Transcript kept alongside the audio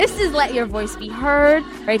This is Let Your Voice Be Heard,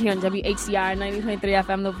 right here on WHCR 90.3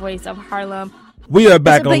 FM, the voice of Harlem. We are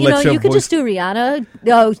back on Let Your Voice. You could just do Rihanna.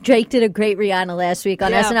 Oh, Drake did a great Rihanna last week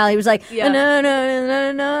on SNL. He was like, so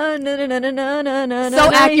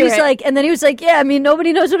accurate. He was like, and then he was like, yeah, I mean,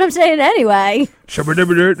 nobody knows what I'm saying anyway. So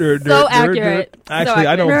accurate. Actually,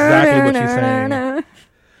 I know exactly what she's saying.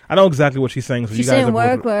 I know exactly what she's saying. So She's you guys saying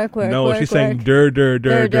are work. No, she's saying dur.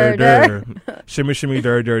 Shimmy, shimmy,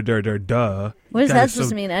 dur. Duh. What is that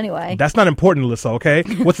supposed to mean anyway? That's not important, Alyssa, okay?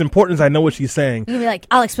 What's important is I know what she's saying. You can be like,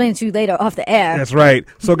 I'll explain it to you later off the air. That's right.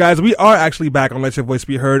 So, guys, we are actually back on Let Your Voice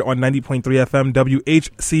Be Heard on 90.3 FM,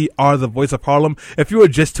 WHCR, the voice of Harlem. If you are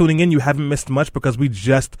just tuning in, you haven't missed much because we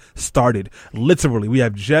just started. Literally, we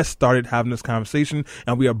have just started having this conversation,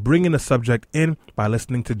 and we are bringing the subject in by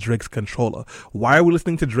listening to Drake's Controller. Why are we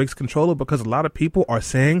listening to Drake's Controller? Because a lot of people are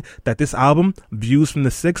saying that this album, Views from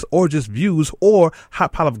the Six, or just Views, or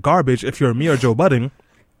Hot Pile of Garbage, if you're me or Joe Budden,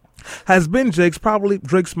 has been probably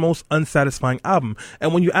Drake's most unsatisfying album.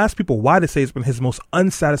 And when you ask people why they say it's been his most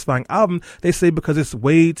unsatisfying album, they say because it's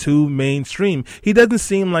way too mainstream. He doesn't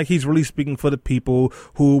seem like he's really speaking for the people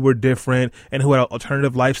who were different and who had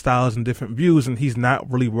alternative lifestyles and different views, and he's not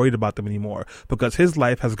really worried about them anymore because his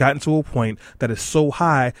life has gotten to a point that is so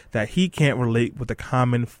high that he can't relate with the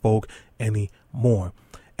common folk anymore.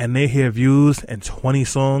 And they hear Views and 20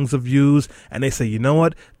 songs of Views, and they say, you know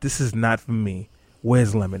what? This is not for me.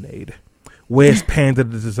 Where's Lemonade? Where's Panda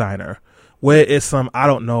the Designer? Where is some, I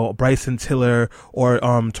don't know, Bryson Tiller or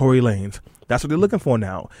Tory Lanez? That's what they're looking for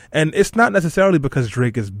now. And it's not necessarily because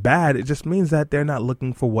Drake is bad. It just means that they're not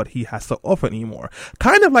looking for what he has to offer anymore.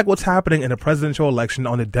 Kind of like what's happening in the presidential election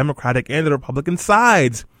on the Democratic and the Republican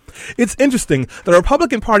sides. It's interesting. The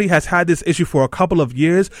Republican Party has had this issue for a couple of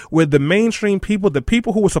years where the mainstream people, the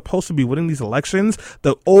people who were supposed to be winning these elections,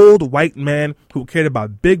 the old white man who cared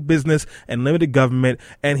about big business and limited government,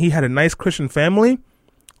 and he had a nice Christian family,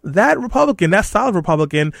 that Republican, that solid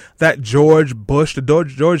Republican, that George Bush,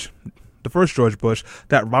 the first George Bush,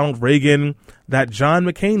 that Ronald Reagan, that John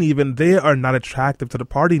McCain even, they are not attractive to the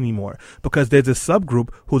party anymore because there's a subgroup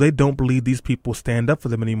who they don't believe these people stand up for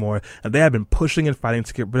them anymore, and they have been pushing and fighting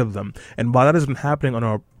to get rid of them. And while that has been happening on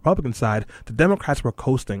our Republican side, the Democrats were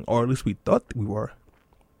coasting, or at least we thought we were.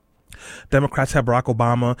 Democrats had Barack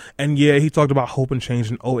Obama, and yeah, he talked about hope and change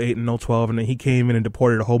in 08 and 012, and then he came in and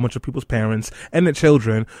deported a whole bunch of people's parents and their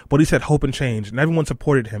children, but he said hope and change, and everyone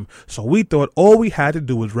supported him. So we thought all we had to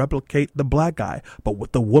do was replicate the black guy, but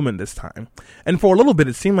with the woman this time. And for a little bit,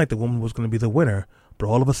 it seemed like the woman was going to be the winner. But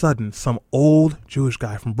all of a sudden, some old Jewish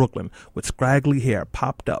guy from Brooklyn with scraggly hair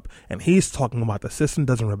popped up, and he's talking about the system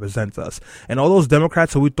doesn't represent us. And all those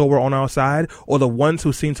Democrats who we thought were on our side, or the ones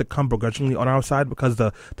who seemed to come begrudgingly on our side because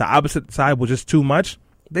the opposite side was just too much,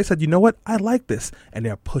 they said, you know what, I like this. And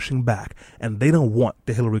they're pushing back. And they don't want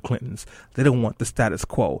the Hillary Clintons. They don't want the status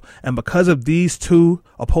quo. And because of these two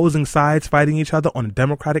opposing sides fighting each other on the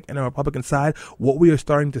Democratic and the Republican side, what we are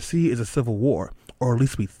starting to see is a civil war. Or at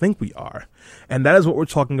least we think we are. And that is what we're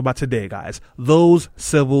talking about today, guys. Those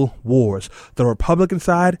civil wars. The Republican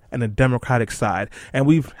side and the Democratic side.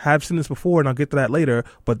 And have seen this before, and I'll get to that later.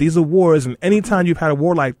 But these are wars, and anytime you've had a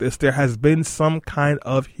war like this, there has been some kind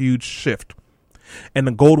of huge shift. In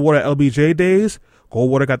the Goldwater LBJ days,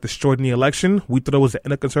 Goldwater got destroyed in the election. We thought it was the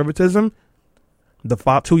end of conservatism.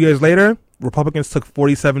 2 years later, Republicans took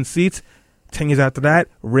 47 seats. 10 years after that,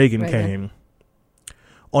 Reagan came.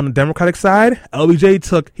 On the Democratic side,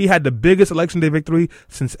 LBJ he had the biggest election day victory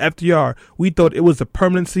since FDR. We thought it was the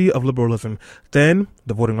permanency of liberalism. Then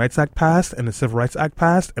the Voting Rights Act passed and the Civil Rights Act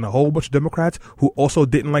passed, and a whole bunch of Democrats who also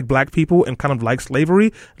didn't like black people and kind of liked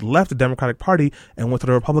slavery left the Democratic Party and went to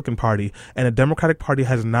the Republican Party. And the Democratic Party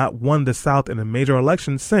has not won the South in a major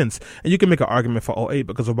election since. And you can make an argument for 08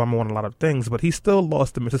 because Obama won a lot of things, but he still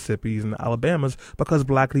lost the Mississippis and the Alabamas because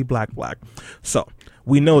black. So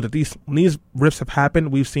we know that when these rifts have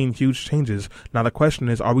happened, we've seen huge changes. Now the question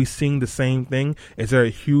is, are we seeing the same thing? Is there a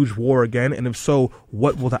huge war again? And if so,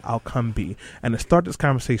 what will the outcome be? And to start this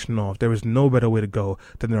conversation off, there is no better way to go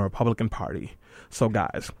than the Republican Party. So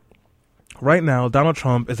guys, right now, Donald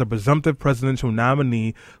Trump is a presumptive presidential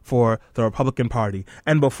nominee for the Republican Party.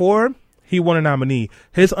 And before he won a nominee,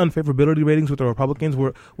 his unfavorability ratings with the Republicans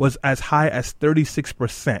was as high as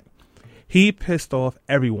 36%. He pissed off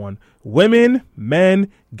everyone. Women, men,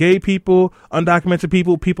 gay people, undocumented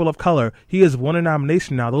people, people of color. He has won a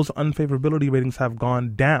nomination now. Those unfavorability ratings have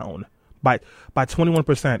gone down by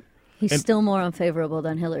 21%. He's still more unfavorable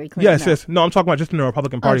than Hillary Clinton. Yes. No, I'm talking about just in the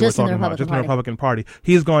Republican Party. Just in the Republican Party.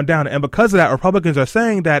 He's gone down. And because of that, Republicans are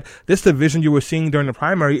saying that this division you were seeing during the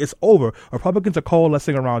primary is over. Republicans are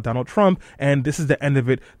coalescing around Donald Trump, and this is the end of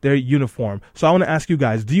it. They're uniform. So I want to ask you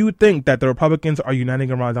guys, do you think that the Republicans are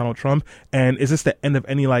uniting around Donald Trump? And is this the end of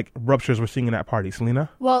any, ruptures we're seeing in that party? Selena?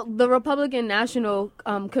 Well, the Republican National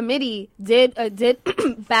Committee did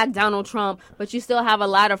back Donald Trump, but you still have a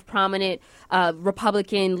lot of prominent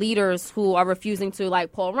Republican leaders who are refusing to,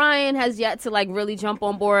 like Paul Ryan has yet to really jump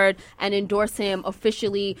on board and endorse him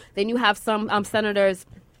officially. Then you have some senators,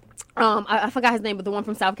 I forgot his name, but the one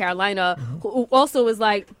from South Carolina, who also is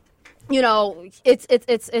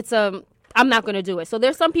I'm not going to do it. So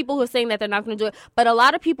there's some people who are saying that they're not going to do it, but a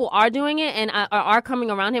lot of people are doing it and are coming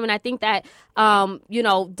around him. And I think that,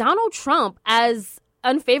 Donald Trump, as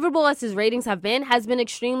unfavorable as his ratings have been, has been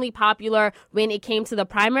extremely popular when it came to the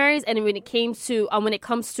primaries and when it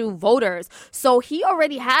comes to voters. So he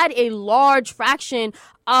already had a large fraction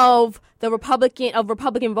of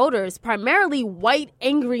Republican voters, primarily white,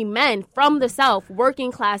 angry men from the South,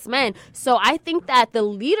 working class men. So I think that the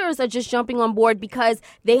leaders are just jumping on board because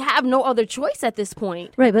they have no other choice at this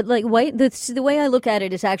point. Right, but the way I look at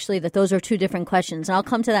it is actually that those are two different questions. And I'll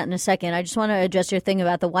come to that in a second. I just want to address your thing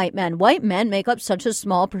about the white men. White men make up such a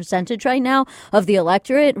small percentage right now of the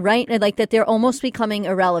electorate, right? That they're almost becoming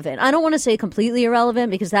irrelevant. I don't want to say completely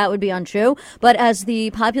irrelevant because that would be untrue. But as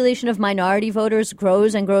the population of minority voters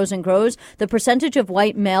grows and grows and grows, the percentage of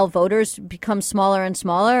white male voters becomes smaller and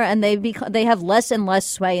smaller, and they have less and less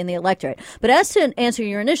sway in the electorate. But as to answer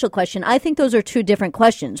your initial question, I think those are two different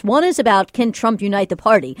questions. One is about, can Trump unite the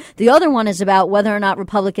party? The other one is about whether or not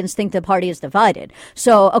Republicans think the party is divided.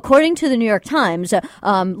 So according to the New York Times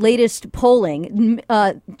latest polling,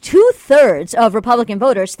 2/3 of Republican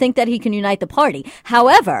voters think that he can unite the party.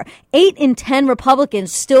 However, 8 in 10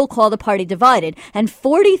 Republicans still call the party divided, and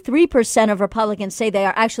 43% of Republicans say they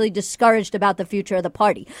are actually discouraged about the future of the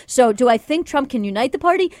party. So do I think Trump can unite the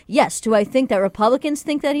party? Yes. Do I think that Republicans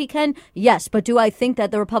think that he can? Yes. But do I think that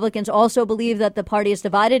the Republicans also believe that the party is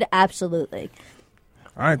divided? Absolutely.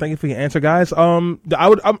 All right, thank you for your answer, guys. I'm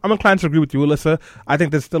inclined to agree with you, Alyssa. I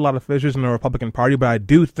think there's still a lot of fissures in the Republican Party, but I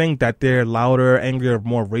do think that their louder, angrier,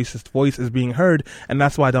 more racist voice is being heard, and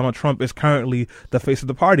that's why Donald Trump is currently the face of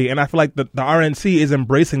the party. And I feel like the RNC is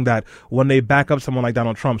embracing that when they back up someone like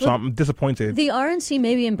Donald Trump, so I'm disappointed. The RNC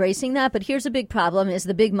may be embracing that, but here's a big problem, is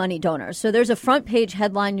the big money donors. So there's a front page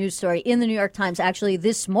headline news story in the New York Times actually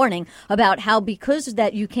this morning about how because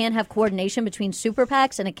that you can't have coordination between super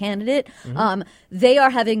PACs and a candidate, they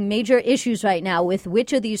are having major issues right now with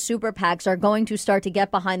which of these super PACs are going to start to get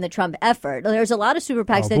behind the Trump effort. There's a lot of super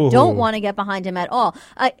PACs that don't want to get behind him at all.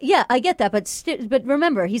 I get that, but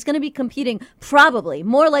remember, he's going to be competing probably,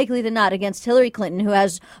 more likely than not, against Hillary Clinton, who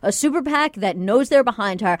has a super PAC that knows they're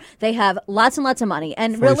behind her. They have lots and lots of money.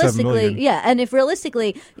 And realistically, if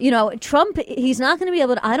realistically, Trump, he's not going to be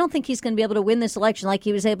able to, I don't think he's going to be able to win this election like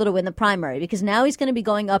he was able to win the primary, because now he's going to be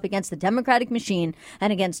going up against the Democratic machine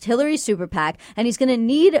and against Hillary's super PAC, and he's going to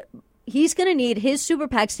need his super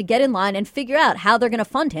PACs to get in line and figure out how they're going to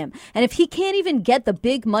fund him. And if he can't even get the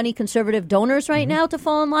big money conservative donors right now to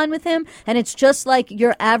fall in line with him, and it's just like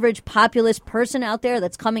your average populist person out there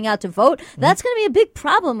that's coming out to vote, that's going to be a big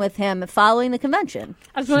problem with him following the convention.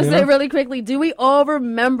 I just want to say really quickly, do we all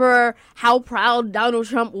remember how proud Donald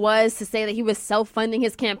Trump was to say that he was self-funding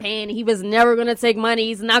his campaign? He was never going to take money.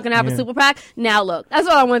 He's not going to have a super PAC. Now look, that's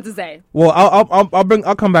all I wanted to say. Well,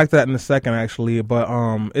 I'll come back to that in a second, actually. But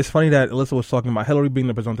it's funny that Alyssa was talking about Hillary being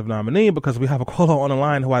the presumptive nominee, because we have a caller on the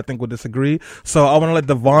line who I think would disagree. So I want to let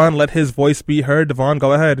Devon let his voice be heard. Devon,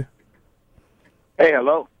 go ahead. Hey,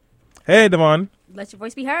 hello. Hey, Devon. Let your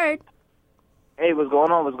voice be heard. Hey, what's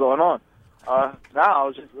going on? I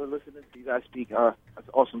was just listening to you guys speak. That's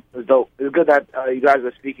awesome. It's dope. It's good that you guys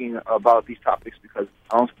are speaking about these topics, because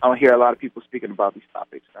I don't hear a lot of people speaking about these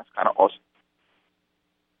topics. That's kind of awesome.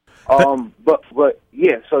 But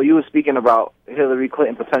yeah, so you were speaking about Hillary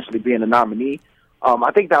Clinton potentially being the nominee.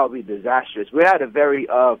 I think that would be disastrous. We're at a very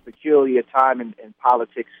peculiar time in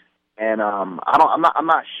politics, and I'm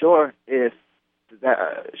not sure if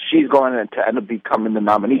she's going to end up becoming the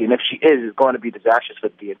nominee, and if she is, it's going to be disastrous for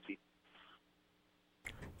the DNC.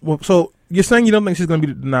 Well, so you're saying you don't think she's going to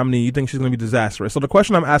be the nominee. You think she's going to be disastrous. So the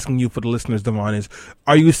question I'm asking you for the listeners, Devon, is: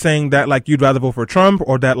 are you saying that you'd rather vote for Trump,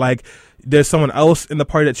 or that there's someone else in the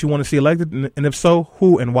party that you want to see elected, and if so,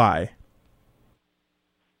 who and why?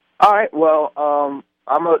 All right. Well,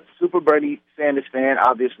 I'm a super Bernie Sanders fan,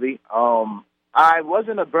 obviously. I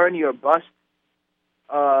wasn't a Bernie or bust,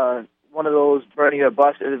 one of those Bernie or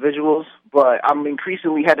bust individuals, but I'm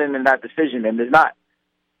increasingly heading in that decision, and there's not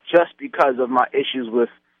just because of my issues with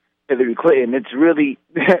Hillary Clinton. It's really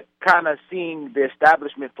kind of seeing the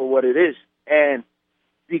establishment for what it is. And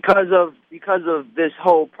because of this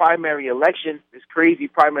whole primary election, this crazy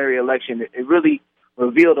primary election, it really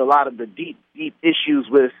revealed a lot of the deep issues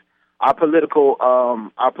with our political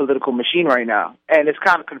machine right now. And it's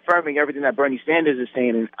kind of confirming everything that Bernie Sanders is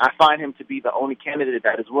saying. And I find him to be the only candidate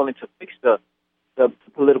that is willing to fix the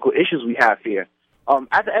political issues we have here.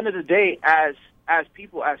 At the end of the day, as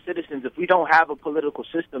people, as citizens, if we don't have a political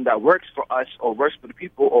system that works for us or works for the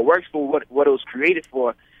people or works for what it was created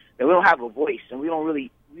for, then we don't have a voice, and we don't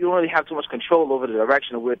really have too much control over the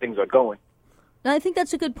direction of where things are going. No, I think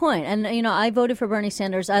that's a good point. And, I voted for Bernie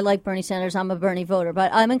Sanders. I like Bernie Sanders. I'm a Bernie voter.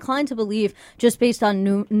 But I'm inclined to believe, just based on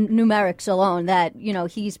numerics alone, that,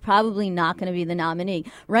 he's probably not going to be the nominee.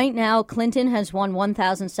 Right now, Clinton has won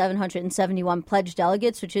 1,771 pledged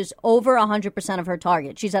delegates, which is over 100% of her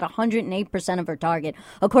target. She's at 108% of her target,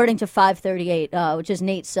 according to 538, which is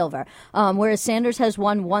Nate Silver. Whereas Sanders has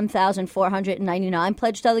won 1,499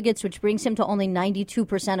 pledged delegates, which brings him to only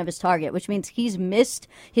 92% of his target, which means he's missed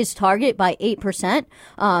his target by 8%.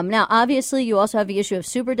 Now, obviously, you also have the issue of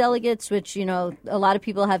superdelegates, which, a lot of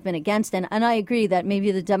people have been against. And I agree that maybe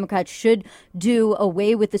the Democrats should do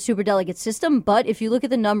away with the superdelegate system. But if you look at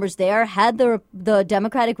the numbers there, had the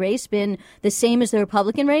Democratic race been the same as the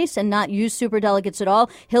Republican race and not use superdelegates at all,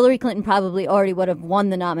 Hillary Clinton probably already would have won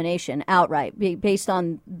the nomination outright based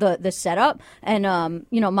on the setup and,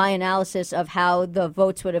 my analysis of how the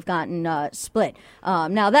votes would have gotten split.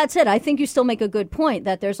 Now, that said, I think you still make a good point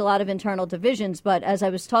that there's a lot of internal division. But as I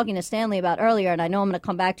was talking to Stanley about earlier, and I know I'm going to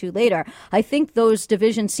come back to later, I think those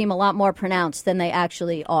divisions seem a lot more pronounced than they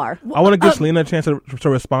actually are. I want to give Selena a chance to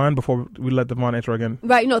respond before we let Devon answer again.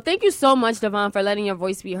 Right. Thank you so much, Devon, for letting your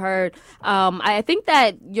voice be heard. I think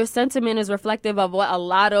that your sentiment is reflective of what a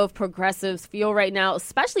lot of progressives feel right now,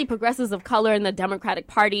 especially progressives of color in the Democratic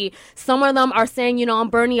Party. Some of them are saying,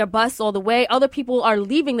 I'm Bernie or bust all the way. Other people are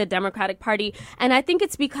leaving the Democratic Party. And I think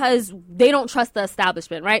it's because they don't trust the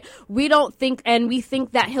establishment, right? We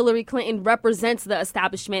think that Hillary Clinton represents the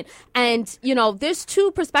establishment. And, there's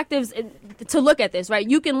two perspectives to look at this, right?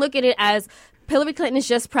 You can look at it as Hillary Clinton is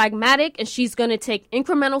just pragmatic and she's going to take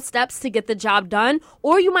incremental steps to get the job done.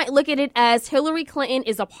 Or you might look at it as Hillary Clinton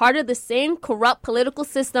is a part of the same corrupt political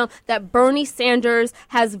system that Bernie Sanders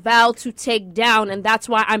has vowed to take down. And that's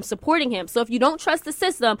why I'm supporting him. So if you don't trust the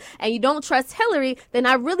system and you don't trust Hillary, then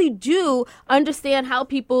I really do understand how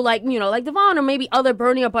people like Devon or maybe other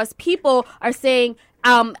Bernie or bust people are saying,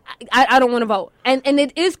 I don't want to vote. And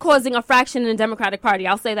it is causing a fraction in the Democratic Party.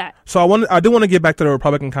 I'll say that. So I do want to get back to the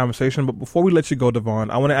Republican conversation, but before we let you go, Devon,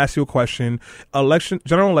 I want to ask you a question.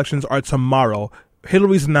 General elections are tomorrow.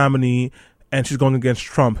 Hillary's the nominee, and she's going against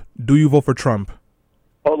Trump. Do you vote for Trump?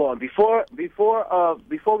 Hold on. Before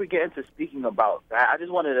we get into speaking about that, I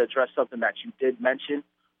just wanted to address something that you did mention.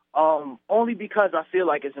 Only because I feel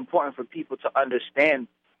like it's important for people to understand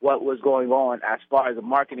what was going on as far as a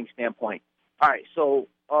marketing standpoint. All right, so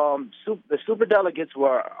the superdelegates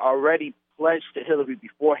were already pledged to Hillary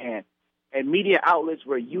beforehand, and media outlets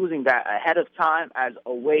were using that ahead of time as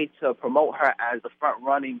a way to promote her as the front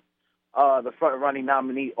running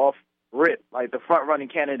nominee off rip, like the front running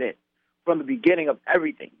candidate from the beginning of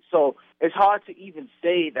everything. So it's hard to even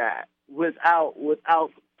say that without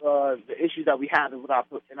the issues that we have in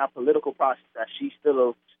our political process, that she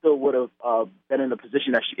still would have been in the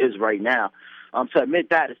position that she is right now. To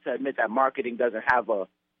admit that is to admit that marketing doesn't have a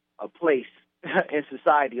place in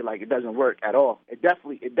society, like it doesn't work at all. It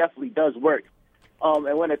definitely does work.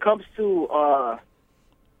 And when it comes to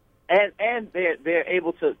and they're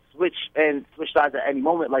able to switch sides at any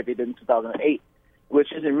moment, like they did in 2008,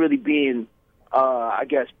 which isn't really being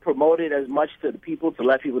promoted as much to the people to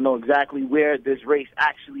let people know exactly where this race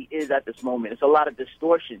actually is at this moment. It's a lot of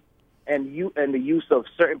distortion and the use of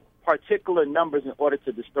certain particular numbers in order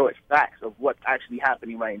to distort facts of what's actually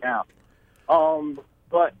happening right now.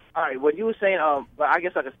 But all right, what you were saying, but I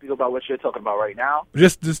guess I can speak about what you're talking about right now.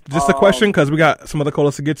 Just a question, because we got some other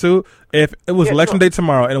callers to get to. If it was election day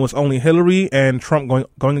tomorrow and it was only Hillary and Trump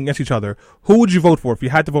going against each other, who would you vote for if you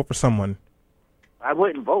had to vote for someone? I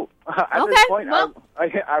wouldn't vote. At this point,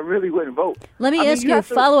 I really wouldn't vote. Let me ask you a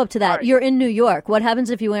follow-up to that. Right. You're in New York. What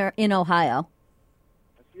happens if you were in Ohio?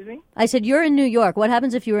 Excuse me? I said you're in New York. What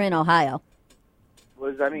happens if you were in Ohio? What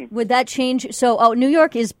does that mean? Would that change? So, New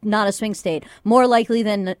York is not a swing state. More likely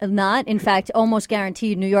than not, in fact, almost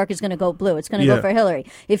guaranteed New York is going to go blue. It's going to go for Hillary.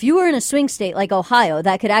 If you were in a swing state like Ohio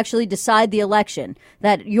that could actually decide the election,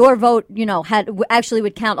 that your vote, actually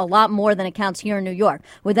would count a lot more than it counts here in New York,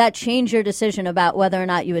 would that change your decision about whether or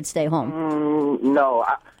not you would stay home? No.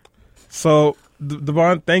 So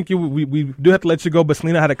Devon, thank you. We do have to let you go, but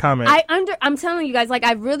Selena had a comment. I'm telling you guys, like,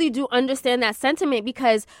 I really do understand that sentiment,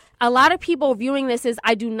 because a lot of people viewing this as,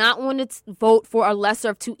 I do not want to vote for a lesser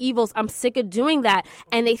of two evils. I'm sick of doing that.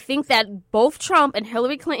 And they think that both Trump and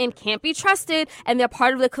Hillary Clinton can't be trusted, and they're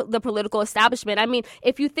part of the political establishment. I mean,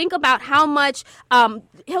 if you think about how much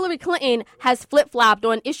Hillary Clinton has flip-flopped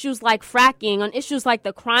on issues like fracking, on issues like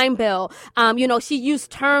the crime bill, she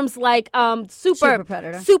used terms like super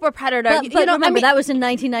predator. But remember, that was in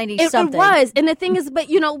 1990 something. It was. And the thing is, but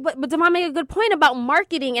Devon made a good point about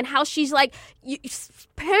marketing and how she's like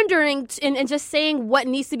pandering and just saying what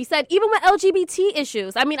needs to be said, even with LGBT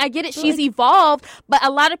issues. I mean, I get it. She's evolved, but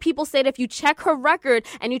a lot of people say that if you check her record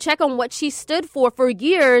and you check on what she stood for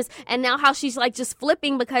years, and now how she's like just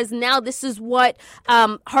flipping because now this is what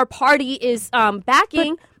her party is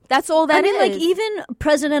backing. That's all that is. Like, even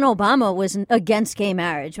President Obama was against gay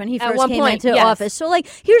marriage when he first came into office. So, like,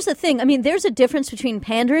 here's the thing. I mean, there's a difference between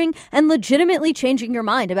pandering and legitimately changing your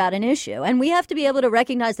mind about an issue. And we have to be able to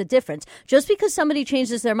recognize the difference. Just because somebody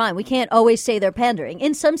changes their mind, we can't always say they're pandering.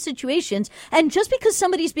 In some situations, and just because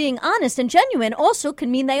somebody's being honest and genuine also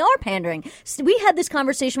can mean they are pandering. We had this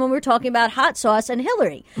conversation when we were talking about hot sauce and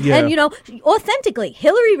Hillary. Yeah. And, authentically,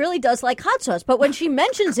 Hillary really does like hot sauce. But when she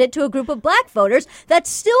mentions it to a group of black voters,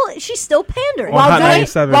 she's still pandering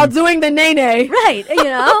while doing the nay-nay. Right,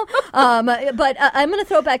 but I'm going to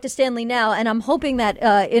throw it back to Stanley now, and I'm hoping that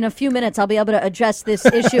in a few minutes I'll be able to address this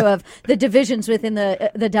issue of the divisions within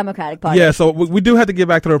the Democratic Party. Yeah, so we do have to get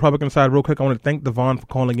back to the Republican side real quick. I want to thank Devon for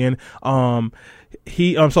calling in. So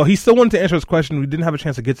he still wanted to answer his question. We didn't have a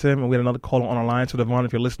chance to get to him, and we had another caller on our line. So Devon,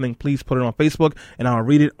 if you're listening, please put it on Facebook, and I'll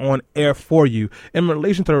read it on air for you. In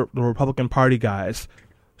relation to the Republican Party, guys,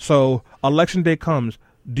 so election day comes.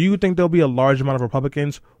 Do you think there'll be a large amount of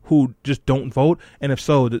Republicans who just don't vote? And if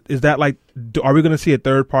so, is that like, are we going to see a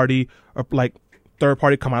third party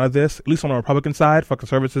come out of this, at least on the Republican side, for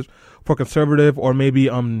conservative or maybe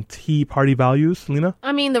Tea Party values? Selena?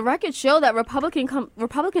 I mean, the records show that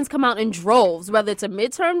Republicans come out in droves, whether it's a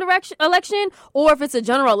midterm election or if it's a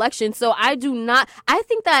general election. So I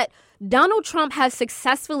think that Donald Trump has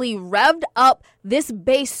successfully revved up this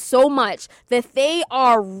base so much that they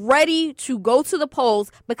are ready to go to the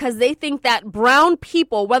polls because they think that brown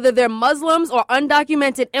people, whether they're Muslims or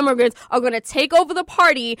undocumented immigrants, are going to take over the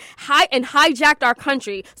party and hijack our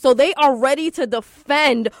country. So they are ready to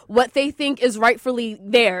defend what they think is rightfully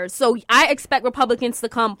theirs. So I expect Republicans to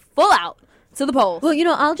come full out to the polls. Well,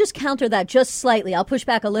 I'll just counter that just slightly. I'll push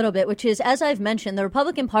back a little bit, which is, as I've mentioned, the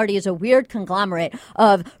Republican Party is a weird conglomerate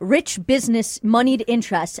of rich business moneyed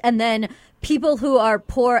interests and then people who are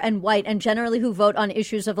poor and white and generally who vote on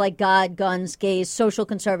issues of like God, guns, gays, social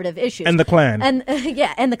conservative issues. And the Klan. And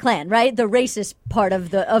and the Klan, right? The racist part of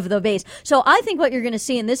the base. So I think what you're going to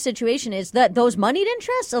see in this situation is that those moneyed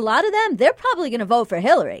interests, a lot of them, they're probably going to vote for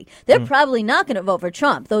Hillary. They're probably not going to vote for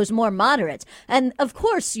Trump, those more moderates. And of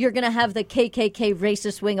course, you're going to have the KKK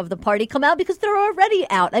racist wing of the party come out because they're already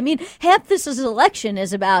out. I mean, half this election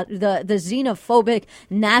is about the xenophobic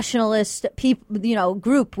nationalist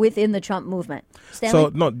group within the Trump movement. Stanley?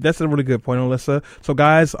 So, no, that's a really good point, Alyssa. So,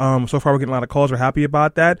 guys, so far we're getting a lot of calls. We're happy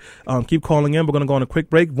about that. Keep calling in. We're going to go on a quick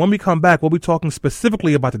break. When we come back, we'll be talking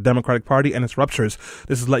specifically about the Democratic Party and its ruptures.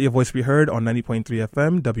 This is Let Your Voice Be Heard on 90.3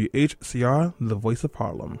 FM, WHCR, the voice of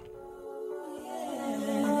Harlem.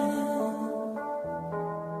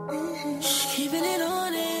 Keeping it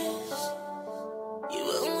honest. You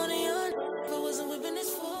wouldn't want it if I wasn't whipping this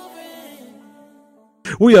forward.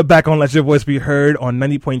 We are back on Let Your Voice Be Heard on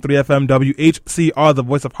 90.3 FM WHCR, the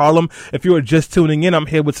voice of Harlem. If you are just tuning in, I'm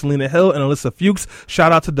here with Selena Hill and Alyssa Fuchs.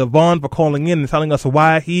 Shout out to Devon for calling in and telling us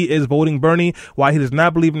why he is voting Bernie, why he does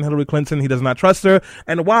not believe in Hillary Clinton, he does not trust her,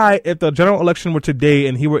 and why, if the general election were today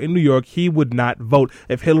and he were in New York, he would not vote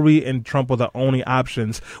if Hillary and Trump were the only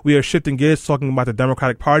options. We are shifting gears, talking about the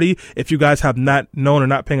Democratic Party. If you guys have not known or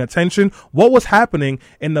not paying attention, what was happening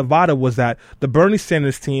in Nevada was that the Bernie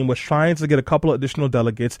Sanders team was trying to get a couple of additional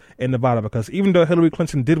delegates in Nevada, because even though Hillary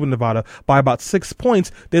Clinton did win Nevada by about 6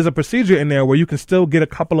 points, there's a procedure in there where you can still get a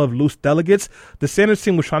couple of loose delegates. The Sanders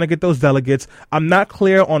team was trying to get those delegates. I'm not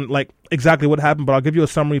clear on exactly what happened, but I'll give you a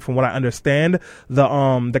summary from what I understand.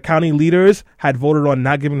 The county leaders had voted on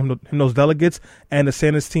not giving him those delegates, and the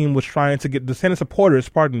Sanders team was trying to get the Sanders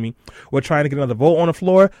supporters, were trying to get another vote on the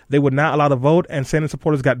floor. They would not allow the vote, and Sanders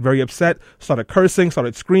supporters got very upset, started cursing,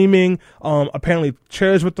 started screaming. Apparently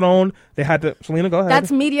chairs were thrown. They had to. Selena, go ahead.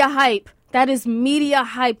 That's media hype. That is media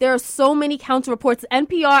hype. There are so many counter reports.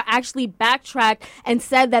 NPR actually backtracked and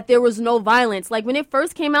said that there was no violence. Like when it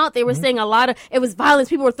first came out, they were saying it was violence.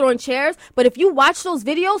 People were throwing chairs. But if you watch those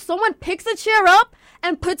videos, someone picks a chair up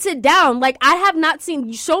and puts it down. Like, I have not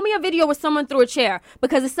seen. Show me a video where someone threw a chair,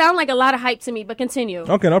 because it sounded like a lot of hype to me. But continue.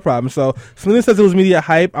 Okay, no problem. So Selena says it was media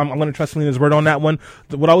hype. I'm going to trust Selena's word on that one.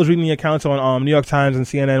 What I was reading the accounts on New York Times and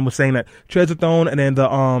CNN was saying that chairs were thrown, and then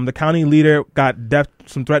the county leader got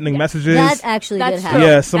some threatening messages. That actually did That's happen. true.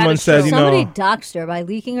 Yeah, someone said, Somebody doxed her by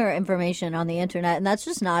leaking her information on the internet, and that's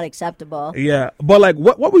just not acceptable. Yeah, but like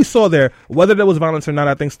what we saw there, whether there was violence or not,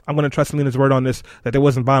 I think I'm going to trust Selena's word on this, that there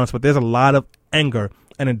wasn't violence, but there's a lot of anger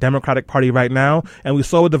in the Democratic Party right now. And we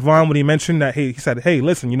saw with Devon when he mentioned that, he said, hey,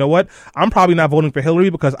 listen, you know what? I'm probably not voting for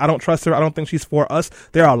Hillary because I don't trust her. I don't think she's for us.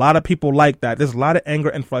 There are a lot of people like that. There's a lot of anger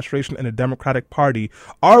and frustration in the Democratic Party.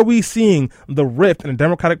 Are we seeing the rift in the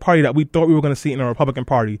Democratic Party that we thought we were going to see in the Republican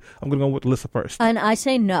Party? I'm going to go with Alyssa first. And I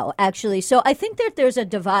say no, actually. So I think that there's a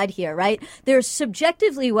divide here, right? There's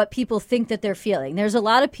subjectively what people think that they're feeling. There's a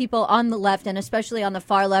lot of people on the left, and especially on the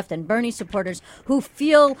far left and Bernie supporters, who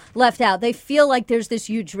feel left out. They feel like there's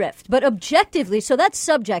this huge rift. But objectively, so that's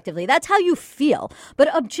subjectively, that's how you feel.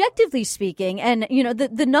 But objectively speaking, and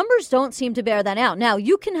the numbers don't seem to bear that out. Now,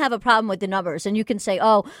 you can have a problem with the numbers, and you can say,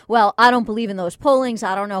 oh, well, I don't believe in those pollings.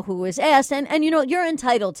 I don't know who was asked. And you're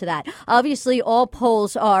entitled to that. Obviously, all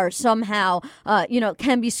polls are somehow,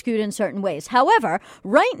 can be skewed in certain ways. However,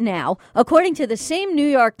 right now, according to the same New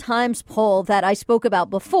York Times poll that I spoke about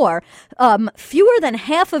before, fewer than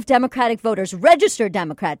half of Democratic voters, registered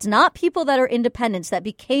Democrats, not people that are independents that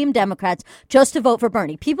became Democrats just to vote for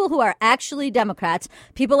Bernie. People who are actually Democrats,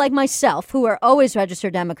 people like myself who are always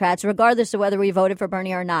registered Democrats, regardless of whether we voted for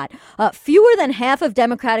Bernie or not. Fewer than half of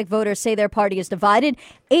Democratic voters say their party is divided.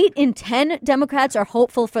 8 in 10 Democrats are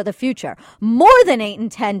hopeful for the future. More than 8 in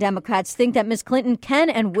 10 Democrats think that Ms. Clinton can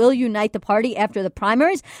and will unite the party after the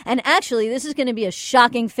primaries. And actually, this is going to be a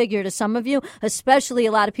shocking figure to some of you, especially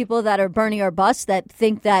a lot of people that are Bernie or bust that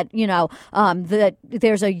think that, that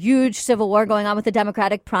there's a huge civil war going on with the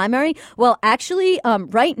Democratic primary. Well, actually,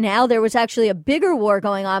 right now, there was actually a bigger war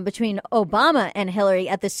going on between Obama and Hillary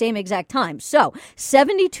at the same exact time. So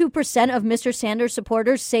 72% of Mr. Sanders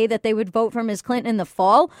supporters say that they would vote for Ms. Clinton in the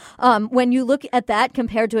fall. When you look at that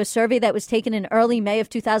compared to a survey that was taken in early May of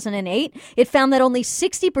 2008, it found that only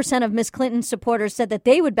 60% of Ms. Clinton's supporters said that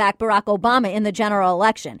they would back Barack Obama in the general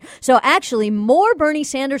election. So actually, more Bernie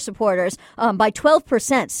Sanders supporters, by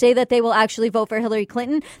 12%, say that they will actually vote for Hillary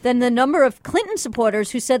Clinton than the number of Clinton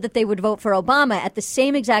supporters who said that they would vote for Obama at the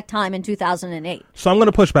same exact time in 2008. So I'm going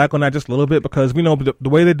to push back on that just a little bit, because we know the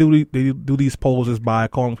way they do these polls is by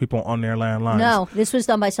calling people on their landlines. No, this was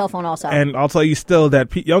done by cell phone also. And I'll tell you still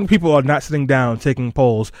that young people are not sitting down taking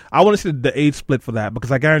polls. I want to see the age split for that,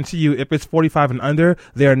 because I guarantee you, if it's 45 and under,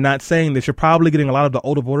 they're not saying this. You're probably getting a lot of the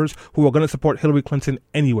older voters who are going to support Hillary Clinton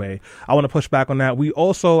anyway. I want to push back on that. We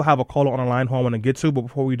also have a caller on the line who I want to get to, but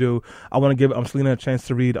before we do, I want to give Selena a chance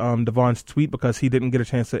to read Devon's tweet, because he didn't get a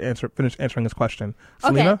chance to finish answering his question.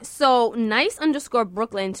 Selena? Okay, so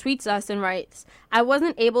nice_Brooklyn tweets us and writes, I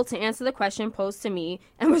wasn't able to answer the question posed to me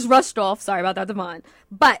and was rushed off. Sorry about that, Devon.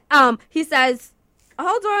 But he says,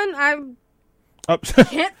 hold on,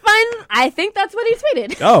 can't find. I think that's what he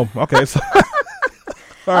tweeted. Oh, okay. So,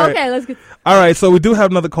 all right. Okay, let's go. All right, so we do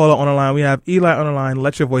have another caller on the line. We have Eli on the line.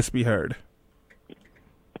 Let your voice be heard.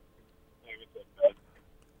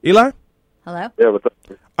 Eli? Hello? Yeah, what's up?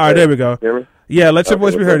 All right, there we go. Hear me? Yeah, let your Okay,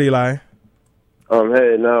 voice be what's heard, up? Eli.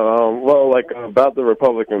 Hey, no, about the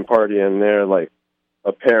Republican Party and their,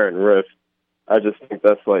 apparent rift, I just think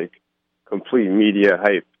that's, complete media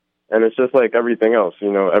hype. And it's just like everything else,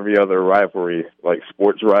 every other rivalry, like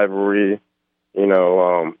sports rivalry,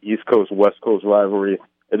 East Coast, West Coast rivalry,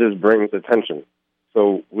 it just brings attention.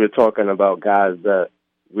 So we're talking about guys that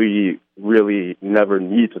we really never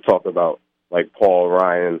need to talk about, like Paul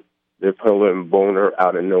Ryan. They're pulling Boner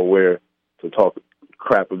out of nowhere to talk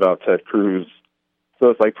crap about Ted Cruz. So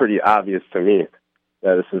it's pretty obvious to me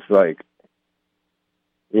that it's just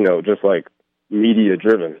just media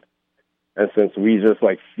driven. And since we just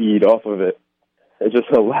feed off of it, it just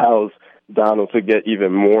allows Donald to get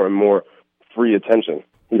even more and more free attention.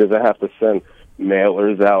 He doesn't have to send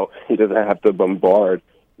mailers out. He doesn't have to bombard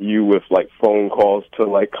you with phone calls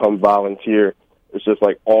to come volunteer. It's just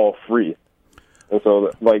all free. And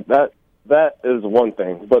so that is one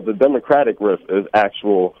thing. But the Democratic rift is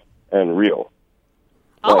actual and real.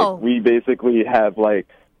 We basically have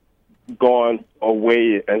gone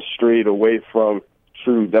away and strayed away from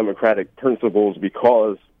true democratic principles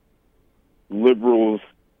because liberals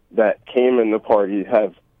that came in the party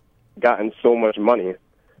have gotten so much money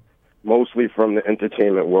mostly from the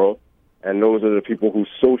entertainment world, and those are the people who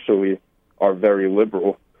socially are very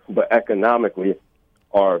liberal, but economically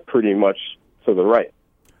are pretty much to the right.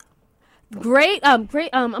 Great. I'm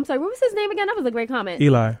sorry, what was his name again? That was a great comment.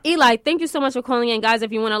 Eli, thank you so much for calling in. Guys,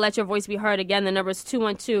 if you want to let your voice be heard again, the number is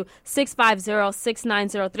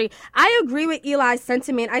 212-650-6903. I agree with Eli's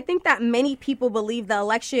sentiment. I think that many people believe the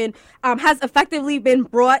election has effectively been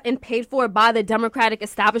brought and paid for by the Democratic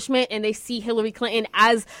establishment, and they see Hillary Clinton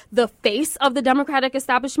as the face of the Democratic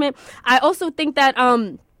establishment. I also think that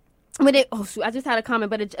I just had a comment,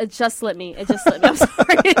 but it just slipped me. I'm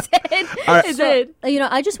sorry. It did. Right. It did.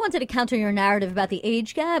 I just wanted to counter your narrative about the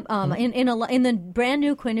age gap. In the brand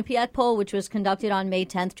new Quinnipiac poll, which was conducted on May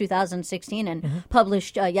 10th, 2016, and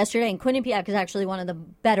published yesterday, and Quinnipiac is actually one of the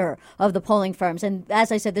better of the polling firms. And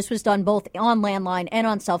as I said, this was done both on landline and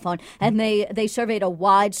on cell phone, and they surveyed a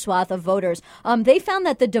wide swath of voters. They found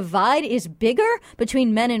that the divide is bigger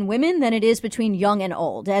between men and women than it is between young and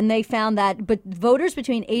old. And they found that voters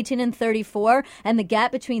between 18 and 34, and the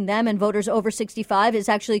gap between them and voters over 65 is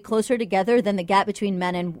actually closer together than the gap between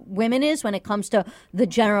men and women is when it comes to the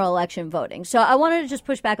general election voting. So I wanted to just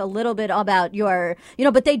push back a little bit about your,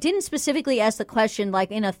 but they didn't specifically ask the question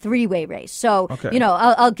like in a three-way race. So, okay.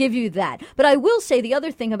 I'll give you that. But I will say the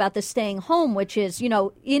other thing about the staying home, which is,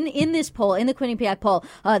 in this poll, in the Quinnipiac poll,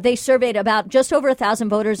 they surveyed about just over 1,000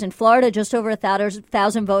 voters in Florida, just over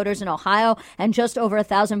 1,000 voters in Ohio, and just over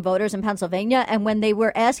 1,000 voters in Pennsylvania. And when they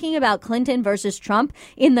were asking about Clinton versus Trump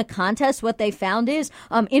in the contest, what they found is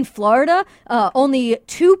in Florida, only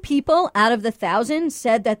 2 people out of the 1,000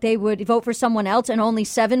 said that they would vote for someone else, and only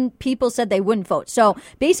 7 people said they wouldn't vote. So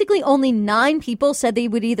basically only 9 people said they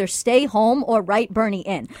would either stay home or write Bernie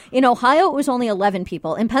in. In Ohio, it was only 11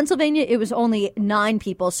 people. In Pennsylvania, it was only 9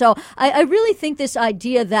 people. So I really think this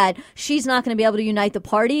idea that she's not going to be able to unite the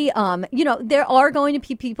party, there are going to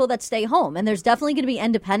be people that stay home, and there's definitely going to be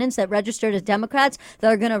independents that registered as Democrats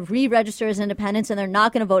that are going to re-register as independents, and they're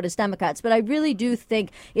not going to vote as Democrats. But I really do think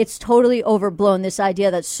it's totally overblown, this idea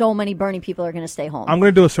that so many Bernie people are going to stay home. I'm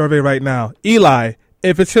going to do a survey right now. Eli,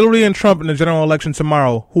 if it's Hillary and Trump in the general election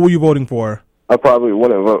tomorrow, who are you voting for? I probably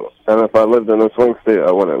wouldn't vote. And if I lived in a swing state,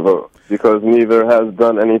 I wouldn't vote because neither has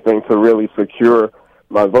done anything to really secure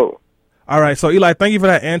my vote. All right, so Eli, thank you for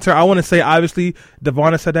that answer. I want to say, obviously,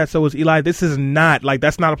 Devonna said that, so is Eli. This is not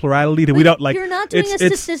that's not a plurality that we don't like. You're not doing a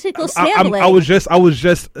statistical sampling. I was just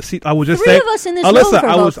saying. 3 of us in this room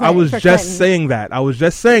I was just saying that. I was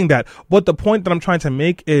just saying that. But the point that I'm trying to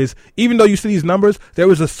make is, even though you see these numbers, there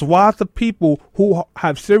is a swath of people who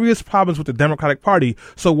have serious problems with the Democratic Party.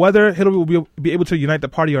 So whether Hillary will be able to unite the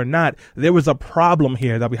party or not, there was a problem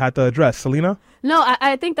here that we had to address. Selena? No,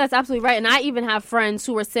 I think that's absolutely right. And I even have friends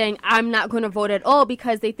who are saying, I'm not going to vote at all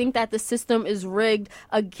because they think that the system is rigged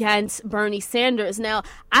against Bernie Sanders. Now,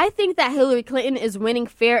 I think that Hillary Clinton is winning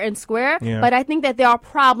fair and square, but I think that there are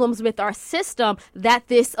problems with our system that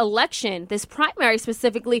this election, this primary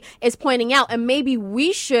specifically, is pointing out. And maybe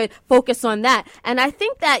we should focus on that. And I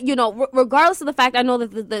think that, regardless of the fact, I know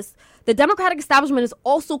that the Democratic establishment is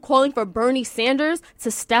also calling for Bernie Sanders to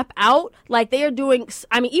step out. Like they are doing,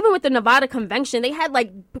 even with the Nevada convention, they had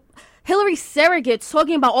Hillary surrogates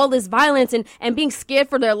talking about all this violence and being scared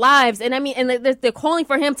for their lives. And they're calling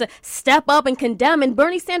for him to step up and condemn. And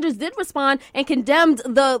Bernie Sanders did respond and condemned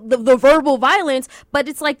the verbal violence. But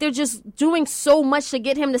it's like they're just doing so much to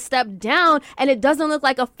get him to step down. And it doesn't look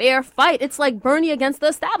like a fair fight. It's like Bernie against the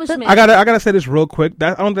establishment. I gotta say this real quick.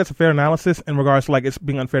 I don't think that's a fair analysis in regards to it's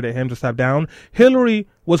being unfair to him to step down. Hillary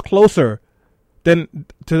was closer than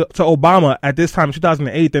to Obama at this time in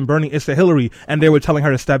 2008 than Bernie is to Hillary, and they were telling her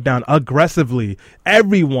to step down aggressively.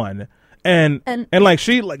 Everyone and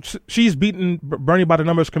she's beaten Bernie by the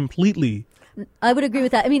numbers completely. I would agree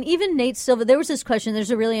with that. Even Nate Silver, there was this question. There's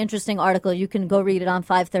a really interesting article. You can go read it on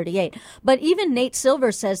 538. But even Nate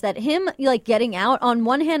Silver says that him getting out, on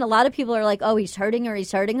one hand, a lot of people are like, oh, he's hurting her.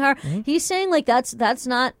 Mm-hmm. He's saying that's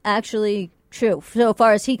not actually true, so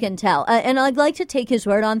far as he can tell. And I'd like to take his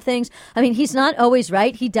word on things. He's not always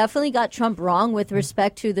right. He definitely got Trump wrong with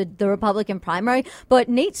respect to the Republican primary. But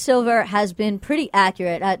Nate Silver has been pretty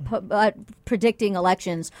accurate at predicting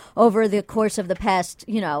elections over the course of the past,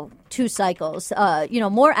 2 cycles,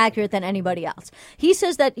 more accurate than anybody else. He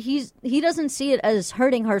says that he doesn't see it as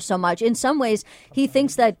hurting her so much. In some ways, he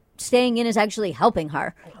thinks that staying in is actually helping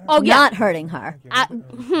her, not hurting her.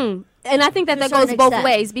 And I think that goes both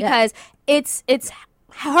ways because it's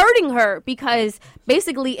hurting her because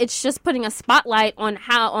basically it's just putting a spotlight on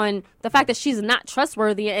the fact that she's not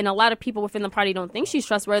trustworthy, and a lot of people within the party don't think she's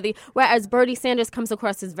trustworthy, whereas Bernie Sanders comes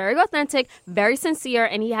across as very authentic, very sincere,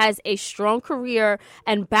 and he has a strong career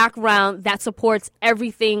and background that supports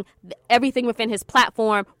everything within his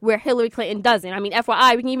platform, where Hillary Clinton doesn't. I mean,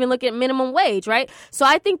 FYI, we can even look at minimum wage, right? So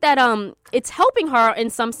I think that it's helping her in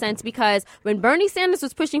some sense, because when Bernie Sanders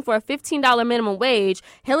was pushing for a $15 minimum wage,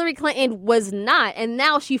 Hillary Clinton was not, and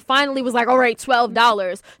now she finally was like, all right,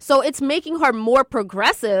 $12. So it's making her more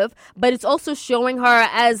progressive, but it's also showing her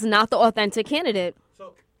as not the authentic candidate.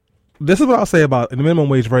 This is what I'll say about the minimum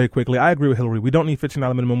wage very quickly. I agree with Hillary. We don't need $15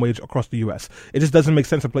 minimum wage across the U.S. It just doesn't make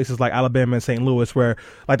sense in places like Alabama and St. Louis, where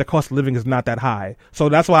like the cost of living is not that high. So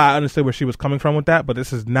that's why I understood where she was coming from with that, but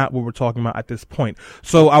this is not what we're talking about at this point.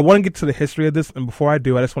 So I want to get to the history of this, and before I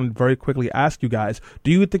do, I just want to very quickly ask you guys, do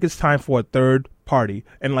you think it's time for a third party,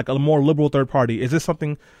 and like a more liberal third party? Is this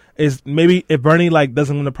something... Is maybe if Bernie like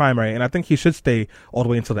doesn't win the primary, and I think he should stay all the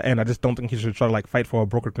way until the end. I just don't think he should try to like fight for a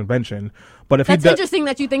brokered convention. But if that's interesting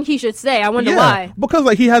that you think he should stay. I wonder why. Because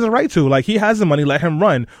like he has a right to. Like he has the money, let him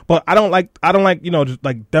run. But I don't like just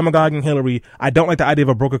like demagoguing Hillary. I don't like the idea of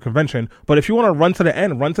a brokered convention. But if you want to run to the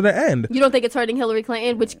end, run to the end. You don't think it's hurting Hillary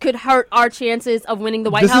Clinton, which could hurt our chances of winning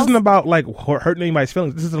the White House? This isn't about like hurting anybody's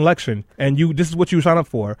feelings. This is an election, and this is what you sign up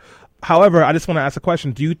for. However, I just want to ask a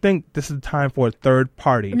question. Do you think this is the time for a third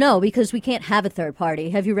party? No, because we can't have a third party.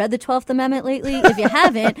 Have you read the 12th Amendment lately? If you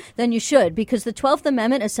haven't, then you should, because the 12th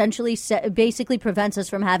Amendment essentially basically prevents us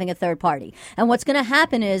from having a third party. And what's going to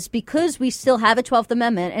happen is, because we still have a 12th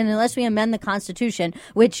Amendment, and unless we amend the Constitution,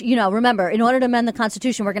 which, remember, in order to amend the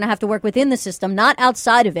Constitution, we're going to have to work within the system, not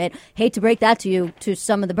outside of it. Hate to break that to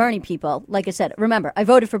some of the Bernie people. Like I said, remember, I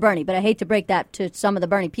voted for Bernie, but I hate to break that to some of the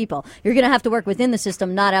Bernie people. You're going to have to work within the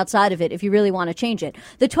system, not outside of it, if you really want to change it.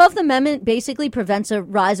 The 12th Amendment basically prevents a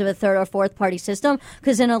rise of a third or fourth party system,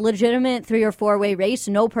 because in a legitimate 3 or 4 way race,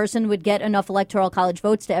 no person would get enough electoral college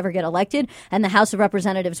votes to ever get elected, and the House of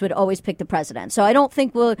Representatives would always pick the president. So I don't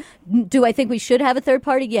think do I think we should have a third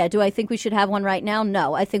party? Yeah. Do I think we should have one right now?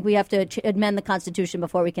 No. I think we have to amend the Constitution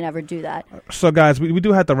before we can ever do that. So guys, we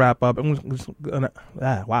do have to wrap up. I'm just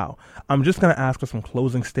going to ask for some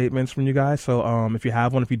closing statements from you guys. So if you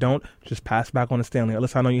have one, if you don't, just pass back on to Stanley.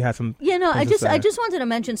 Alyssa, I know you had some... I just wanted to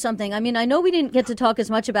mention something. I mean, I know we didn't get to talk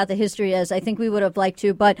as much about the history as I think we would have liked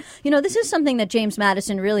to, but, this is something that James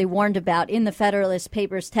Madison really warned about in the Federalist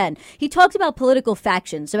Papers 10. He talked about political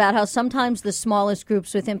factions, about how sometimes the smallest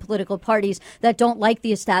groups within political parties that don't like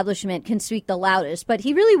the establishment can speak the loudest. But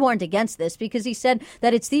he really warned against this, because he said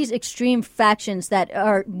that it's these extreme factions that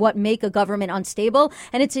are what make a government unstable,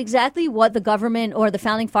 and it's exactly what the government or the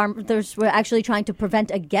founding fathers were actually trying to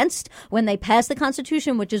prevent against when they passed the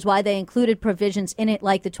Constitution, which is why they included provisions in it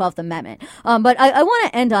like the 12th Amendment. But I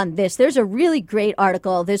want to end on this. There's a really great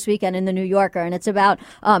article this weekend in the New Yorker, and it's about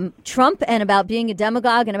Trump and about being a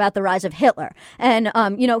demagogue and about the rise of Hitler. And,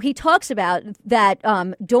 he talks about that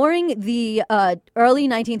during the early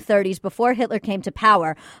 1930s, before Hitler came to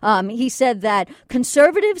power, he said that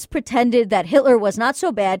conservatives pretended that Hitler was not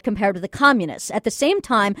so bad compared to the communists. At the same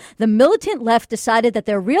time, the militant left decided that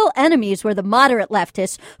their real enemies were the moderate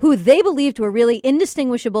leftists, who they believed were really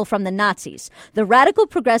indistinguishable from the Nazis. The radical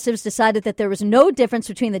progressives decided that there was no difference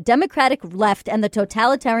between the democratic left and the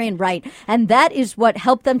totalitarian right, and that is what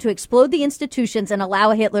helped them to explode the institutions and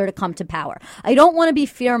allow Hitler to come to power. I don't want to be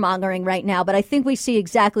fear-mongering right now, but I think we see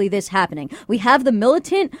exactly this happening. We have the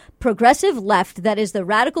militant progressive left that is the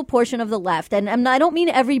radical portion of the left, and I don't mean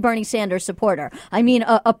every Bernie Sanders supporter. I mean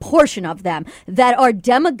a portion of them that are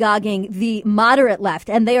demagoguing the moderate left,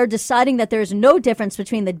 and they are deciding that there is no difference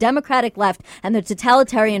between the democratic left and the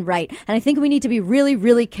totalitarian right. And I think we need to be really,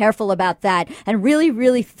 really careful about that, and really,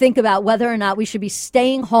 really think about whether or not we should be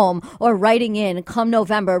staying home or writing in come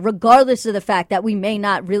November, regardless of the fact that we may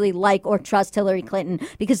not really like or trust Hillary Clinton,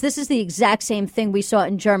 because this is the exact same thing we saw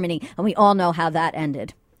in Germany, and we all know how that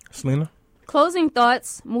ended. Selena? Closing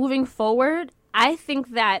thoughts, moving forward, I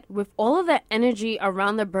think that with all of the energy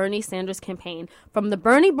around the Bernie Sanders campaign, from the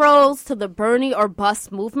Bernie Bros to the Bernie or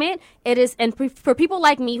Bust movement, it is, and for people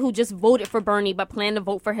like me who just voted for Bernie but plan to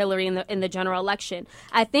vote for Hillary in the general election,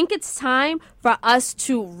 I think it's time for us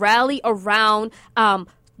to rally around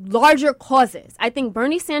larger causes. I think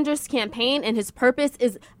Bernie Sanders' campaign and his purpose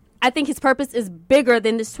is bigger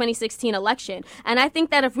than this 2016 election. And I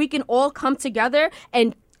think that if we can all come together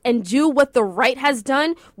and do what the right has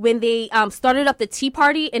done when they started up the Tea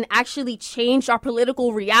Party and actually changed our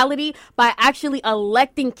political reality by actually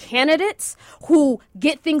electing candidates who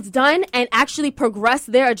get things done and actually progress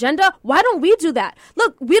their agenda, why don't we do that?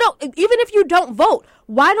 Look, even if you don't vote,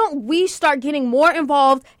 why don't we start getting more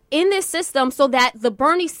involved in this system so that the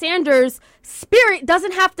Bernie Sanders spirit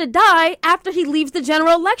doesn't have to die after he leaves the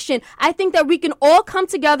general election. I think that we can all come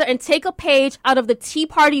together and take a page out of the Tea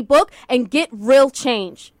Party book and get real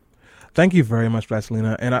change. Thank you very much,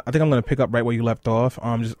 Vasilina. And I think I'm going to pick up right where you left off.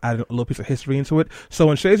 Just add a little piece of history into it.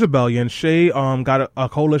 So in Shay's rebellion, Shay got a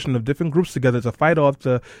coalition of different groups together to fight off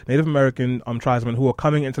the Native American tribesmen who were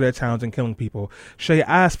coming into their towns and killing people. Shay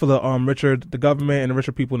asked for the government and the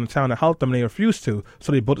richer people in the town to help them, and they refused to.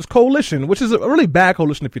 So they built this coalition, which is a really bad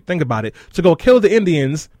coalition if you think about it, to go kill the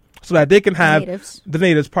Indians, so that they can have the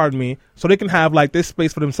natives, so they can have like this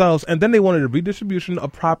space for themselves. And then they wanted a redistribution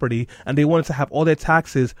of property, and they wanted to have all their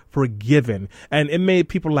taxes forgiven. And it made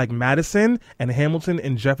people like Madison and Hamilton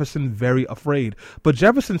and Jefferson very afraid. But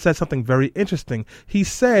Jefferson said something very interesting. He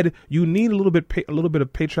said you need a little bit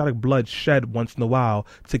of patriotic blood shed once in a while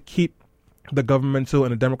to keep the governmental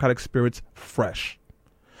and the democratic spirits fresh.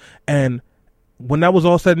 And when that was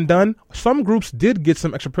all said and done, some groups did get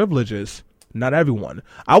some extra privileges. Not everyone.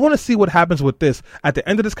 I want to see what happens with this. At the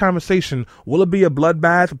end of this conversation, will it be a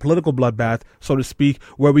bloodbath, a political bloodbath, so to speak,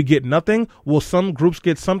 where we get nothing? Will some groups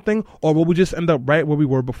get something? Or will we just end up right where we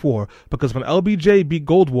were before? Because when LBJ beat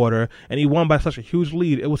Goldwater and he won by such a huge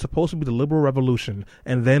lead, it was supposed to be the liberal revolution.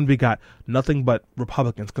 And then we got nothing but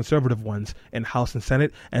Republicans, conservative ones, in House and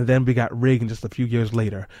Senate. And then we got Reagan just a few years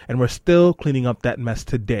later. And we're still cleaning up that mess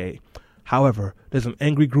today. However, there's an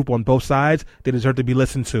angry group on both sides. They deserve to be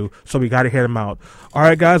listened to, so we got to hear them out. All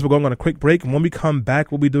right, guys, we're going on a quick break, and when we come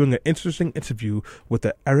back, we'll be doing an interesting interview with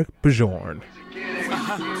the Eric Bajorn.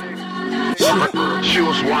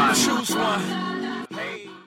 Choose one.